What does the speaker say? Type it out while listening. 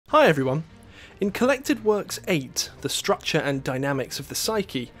Hi everyone. In Collected Works 8, The Structure and Dynamics of the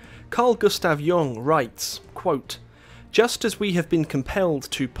Psyche, Carl Gustav Jung writes, quote, "Just as we have been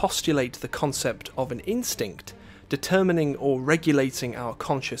compelled to postulate the concept of an instinct, determining or regulating our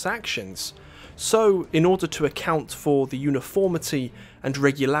conscious actions, so, in order to account for the uniformity and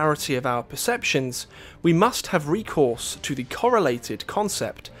regularity of our perceptions, we must have recourse to the correlated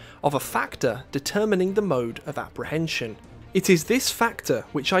concept of a factor determining the mode of apprehension. It is this factor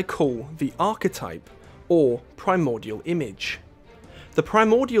which I call the archetype, or primordial image. The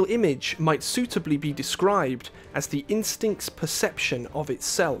primordial image might suitably be described as the instinct's perception of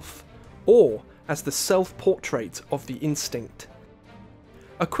itself, or as the self-portrait of the instinct."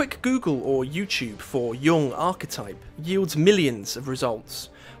 A quick Google or YouTube for Jung archetype yields millions of results,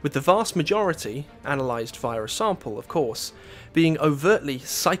 with the vast majority, analysed via a sample of course, being overtly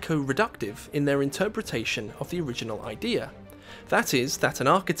psycho-reductive in their interpretation of the original idea. That is, that an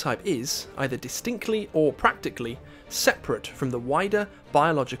archetype is, either distinctly or practically, separate from the wider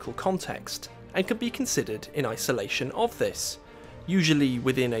biological context, and can be considered in isolation of this, usually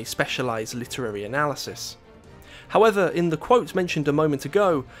within a specialised literary analysis. However, in the quote mentioned a moment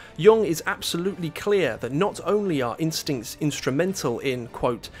ago, Jung is absolutely clear that not only are instincts instrumental in,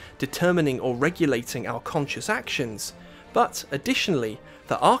 quote, determining or regulating our conscious actions, but additionally,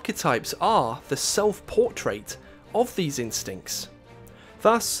 that archetypes are the self-portrait of these instincts.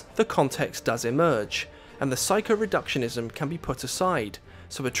 Thus, the context does emerge, and the psycho-reductionism can be put aside,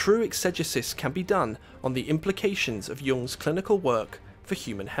 so a true exegesis can be done on the implications of Jung's clinical work for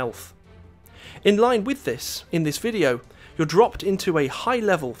human health. In line with this, in this video, you're dropped into a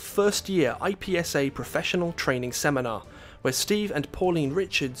high-level first-year IPSA professional training seminar, where Steve and Pauline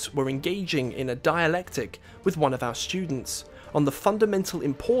Richards were engaging in a dialectic with one of our students on the fundamental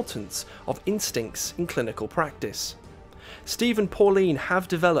importance of instincts in clinical practice. Steve and Pauline have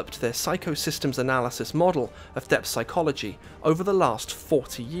developed their psychosystems analysis model of depth psychology over the last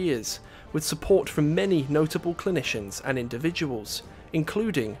 40 years, with support from many notable clinicians and individuals,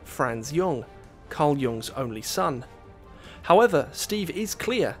 including Franz Jung, Carl Jung's only son. However, Steve is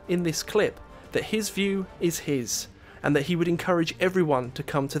clear in this clip that his view is his, and that he would encourage everyone to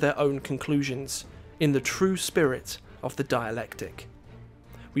come to their own conclusions, in the true spirit of the dialectic.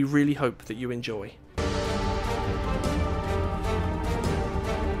 We really hope that you enjoy.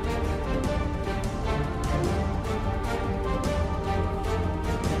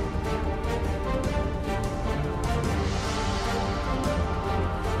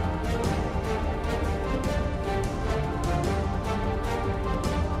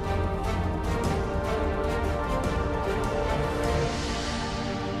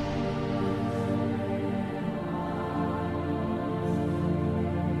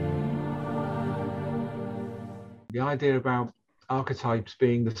 The idea about archetypes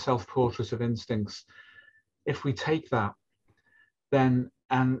being the self-portrait of instincts, if we take that, then,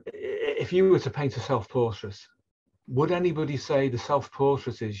 and if you were to paint a self-portrait, would anybody say the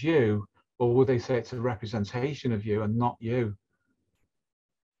self-portrait is you, or would they say it's a representation of you and not you?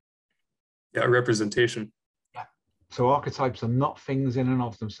 Yeah, representation. Yeah. So archetypes are not things in and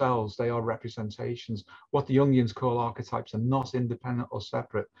of themselves, they are representations. What the Jungians call archetypes are not independent or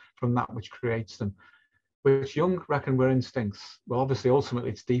separate from that which creates them. Which Jung reckon were instincts. Well, obviously,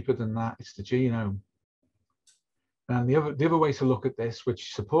 ultimately, it's deeper than that. It's the genome. And the other way to look at this,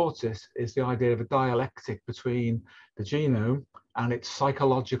 which supports it, is the idea of a dialectic between the genome and its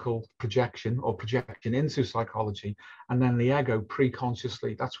psychological projection or projection into psychology, and then the ego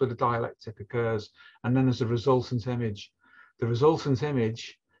pre-consciously. That's where the dialectic occurs. And then there's a resultant image. The resultant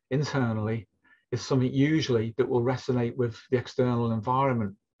image internally is something usually that will resonate with the external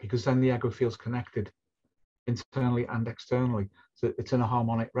environment, because then the ego feels connected internally and externally. So it's in a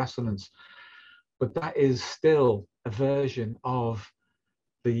harmonic resonance. But that is still a version of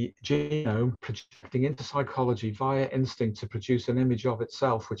the genome projecting into psychology via instinct to produce an image of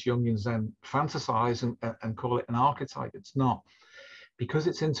itself, which Jungians then fantasize and call it an archetype. It's not. Because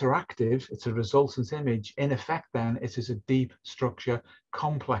it's interactive, it's a resultant image. In effect, then, it is a deep structure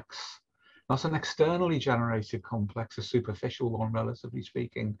complex. Not an externally generated complex, a superficial one, relatively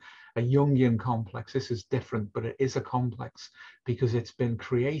speaking, a Jungian complex. This is different, but it is a complex because it's been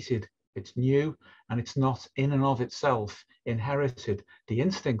created, it's new, and it's not in and of itself inherited. The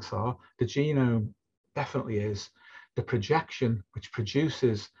instincts are, the genome definitely is. The projection, which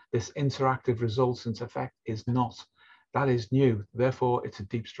produces this interactive resultant effect, is not. That is new. Therefore, it's a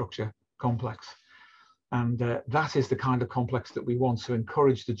deep structure complex. And that is the kind of complex that we want to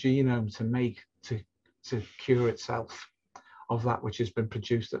encourage the genome to make, to cure itself of that which has been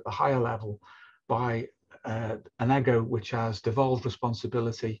produced at the higher level by an ego which has devolved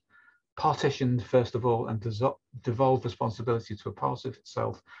responsibility, partitioned first of all, and devolved responsibility to a part of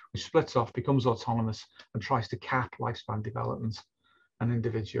itself, which splits off, becomes autonomous, and tries to cap lifespan development and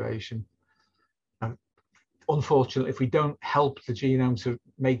individuation. And unfortunately, if we don't help the genome to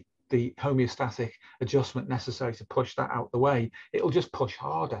make the homeostatic adjustment necessary to push that out the way, it'll just push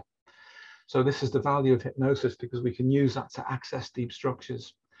harder. So this is the value of hypnosis, because we can use that to access deep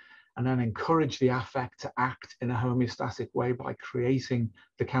structures and then encourage the affect to act in a homeostatic way by creating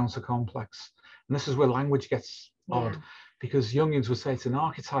the counter complex. And this is where language gets odd, because Jungians would say it's an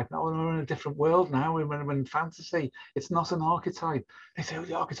archetype. Now we're in a different world now, we're in fantasy. It's not an archetype. They say, oh,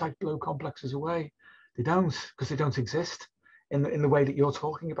 the archetype blow complexes away. They don't, because they don't exist in the way that you're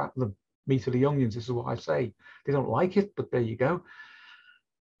talking about them. Me to the Jungians, this is what I say. They don't like it, but there you go.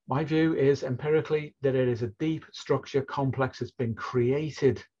 My view is empirically that it is a deep structure complex that's been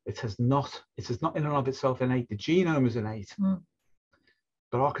created. It is not in and of itself innate. The genome is innate,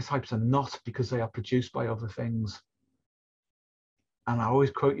 but archetypes are not, because they are produced by other things. And I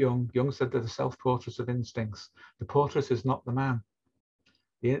always quote Jung. Jung said they're the self-portraits of instincts. The portrait is not the man.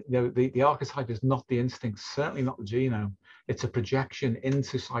 The archetype is not the instinct, certainly not the genome. It's a projection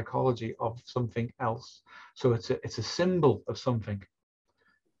into psychology of something else. So it's a symbol of something.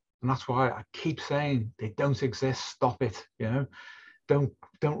 And that's why I keep saying they don't exist. Stop it. You know, don't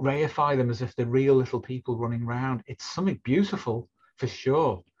reify them as if they're real little people running around. It's something beautiful for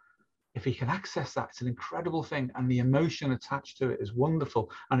sure. If we can access that, it's an incredible thing, and the emotion attached to it is wonderful,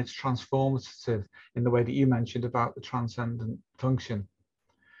 and it's transformative in the way that you mentioned about the transcendent function.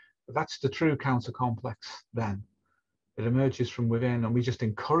 But that's the true counter complex. Then it emerges from within, and we just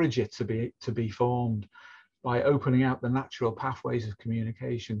encourage it to be formed by opening out the natural pathways of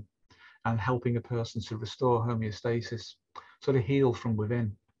communication and helping a person to restore homeostasis, so to heal from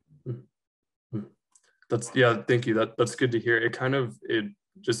within. That's, yeah, thank you. That's good to hear. It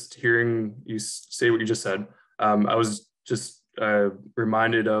just hearing you say what you just said, I was just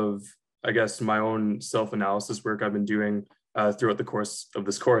reminded of, I guess, my own self-analysis work I've been doing throughout the course of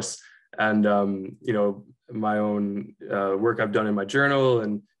this course, and you know, my own work I've done in my journal,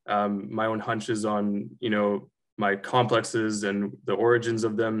 and my own hunches on, you know, my complexes and the origins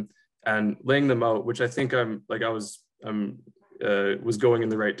of them, and laying them out, which I think I was going in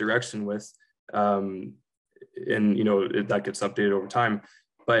the right direction with, and you know, that gets updated over time.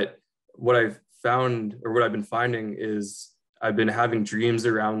 But what I've found, or what I've been finding, is I've been having dreams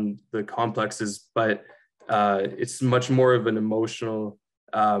around the complexes, but it's much more of an emotional,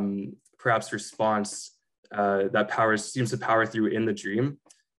 perhaps, response that seems to power through in the dream,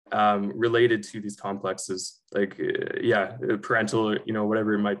 related to these complexes, like parental, you know,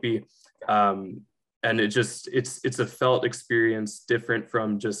 whatever it might be, and it's a felt experience, different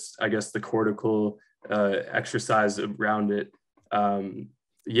from just, I guess, the cortical exercise around it. And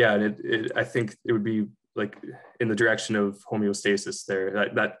I think it would be like in the direction of homeostasis there,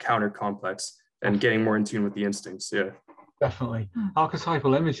 that counter complex, and getting more in tune with the instincts. Yeah, definitely.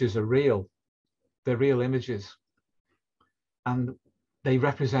 Archetypal images are real. They're real images, and they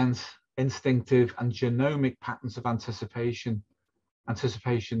represent instinctive and genomic patterns of anticipation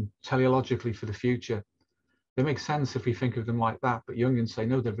teleologically for the future. They make sense if we think of them like that, but Jungians say,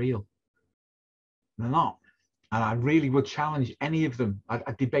 no, they're real. They're not. And I really would challenge any of them.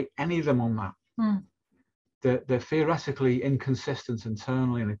 I'd debate any of them on that. They're theoretically inconsistent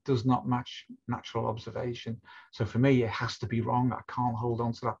internally, and it does not match natural observation. So for me, it has to be wrong. I can't hold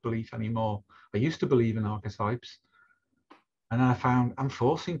on to that belief anymore. I used to believe in archetypes, and then I found I'm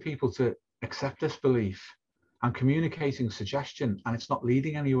forcing people to accept this belief. I'm communicating suggestion, and it's not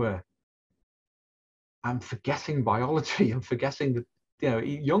leading anywhere. I'm forgetting biology. I'm forgetting that, you know,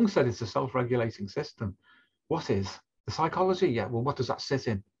 Jung said it's a self-regulating system. What is the psychology? Yeah, well, what does that sit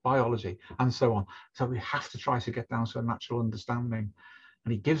in? Biology, and so on. So we have to try to get down to a natural understanding.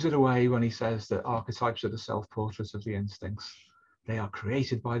 And he gives it away when he says that archetypes are the self-portraits of the instincts. They are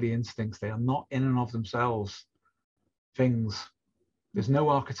created by the instincts. They are not in and of themselves things. There's no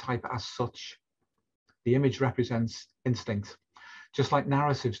archetype as such. The image represents instinct, just like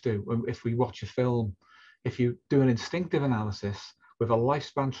narratives do. If we watch a film, if you do an instinctive analysis with a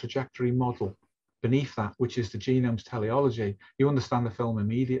lifespan trajectory model beneath that, which is the genome's teleology, you understand the film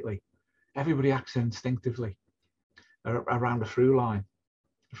immediately. Everybody acts instinctively around a through line.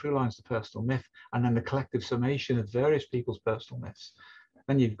 The through line is the personal myth, and then the collective summation of various people's personal myths.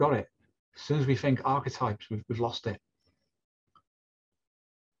 Then you've got it. As soon as we think archetypes, we've lost it.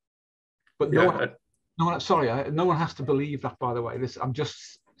 But no one has to believe that, by the way. I'm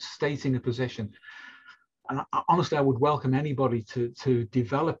just stating a position. honestly, I would welcome anybody to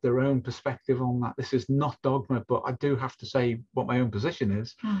develop their own perspective on that. This is not dogma, but I do have to say what my own position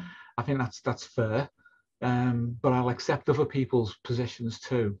is. I think that's fair, but I'll accept other people's positions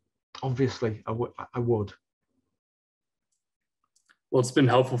too. Obviously, I would. Well, it's been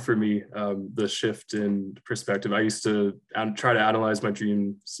helpful for me, the shift in perspective. I used to try to analyze my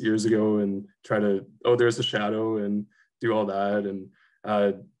dreams years ago and try to, oh, there's a shadow, and do all that. And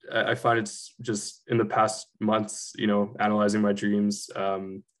I find it's just in the past months, you know, analyzing my dreams,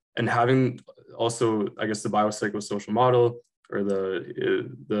 and having also, I guess, the biopsychosocial model, or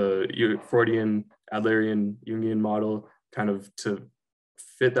the Freudian, Adlerian, Jungian model, kind of to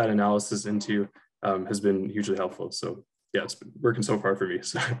fit that analysis into, has been hugely helpful. So yeah, it's been working so far for me.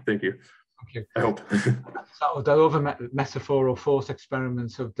 So thank you. Thank you. I hope. So the other metaphor or force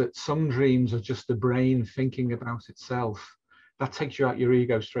experiments of that some dreams are just the brain thinking about itself. That takes you out your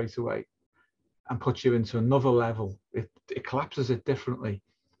ego straight away and puts you into another level. It collapses it differently.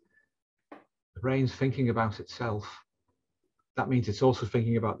 The brain's thinking about itself. That means it's also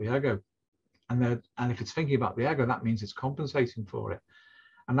thinking about the ego. And if it's thinking about the ego, that means it's compensating for it.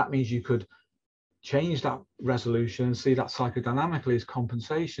 And that means you could change that resolution and see that psychodynamically as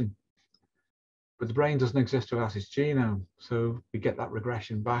compensation. But the brain doesn't exist without its genome. So we get that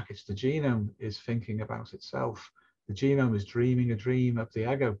regression back. It's the genome is thinking about itself. The genome is dreaming a dream of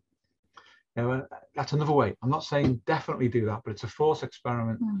the ego. Now, that's another way. I'm not saying definitely do that, but it's a force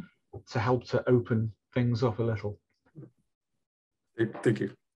experiment to help to open things up a little. Thank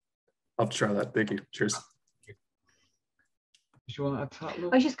you. I'll have to try that. Thank you. Cheers. Do you want to add to that,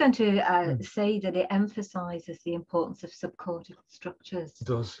 Luke? I was just going to say that it emphasizes the importance of subcortical structures. It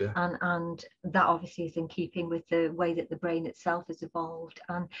does, yeah. And that obviously is in keeping with the way that the brain itself has evolved.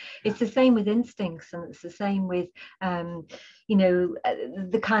 And it's the same with instincts, and it's the same with, you know,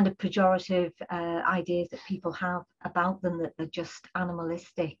 the kind of pejorative ideas that people have about them, that they're just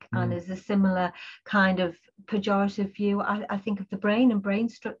animalistic. And there's a similar kind of pejorative view, I think, of the brain and brain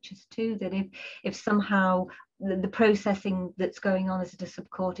structures too, that if somehow the processing that's going on is at a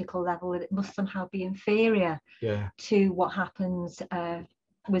subcortical level, it must somehow be inferior to what happens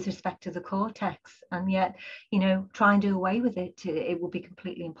with respect to the cortex. And yet, you know, try and do away with it, it will be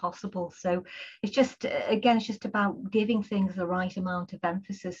completely impossible. So it's just, again, it's just about giving things the right amount of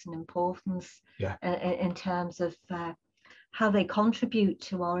emphasis and importance in terms of how they contribute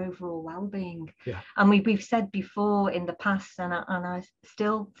to our overall well-being. And we've said before in the past, and I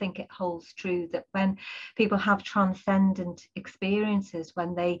still think it holds true, that when people have transcendent experiences,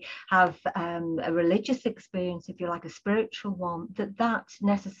 when they have a religious experience, if you like, a spiritual one, that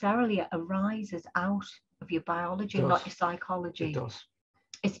necessarily arises out of your biology, not your psychology. It does.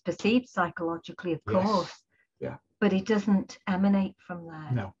 It's perceived psychologically, of course, but it doesn't emanate from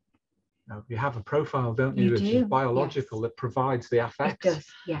there. No. No, you have a profile, don't you? Which is biological, that provides the affect. It does,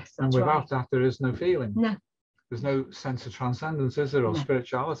 yes. And without that, there is no feeling. No. There's no sense of transcendence, is there, or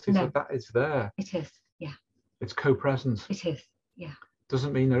spirituality? So that is there. It is, yeah. It's co-presence. It is, yeah.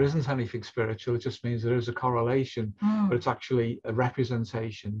 Doesn't mean there isn't anything spiritual. It just means there is a correlation, but it's actually a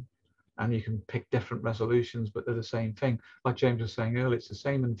representation. And you can pick different resolutions, but they're the same thing. Like James was saying earlier, it's the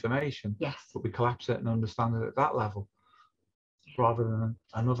same information. Yes. But we collapse it and understand it at that level rather than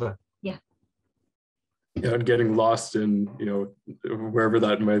another. Yeah, and getting lost in, you know, wherever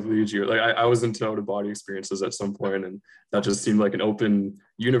that might lead you. Like I was into out-of-body experiences at some point, and that just seemed like an open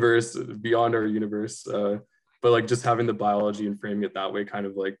universe beyond our universe. But like just having the biology and framing it that way, kind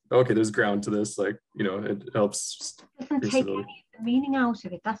of like, okay, there's ground to this. Like, you know, it helps. It doesn't take any of the meaning out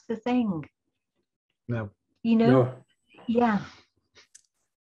of it. That's the thing. No. You know. No. Yeah.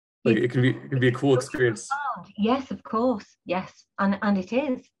 Like it can be a cool experience. Yes, of course. Yes, and it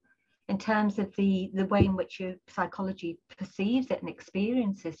is. In terms of the way in which your psychology perceives it and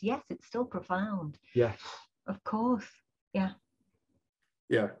experiences, yes, it's still profound. Yes. Of course. Yeah.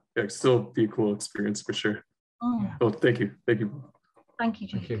 Yeah, still be a cool experience for sure. Oh, thank you. Thank you,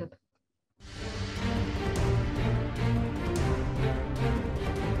 Jacob.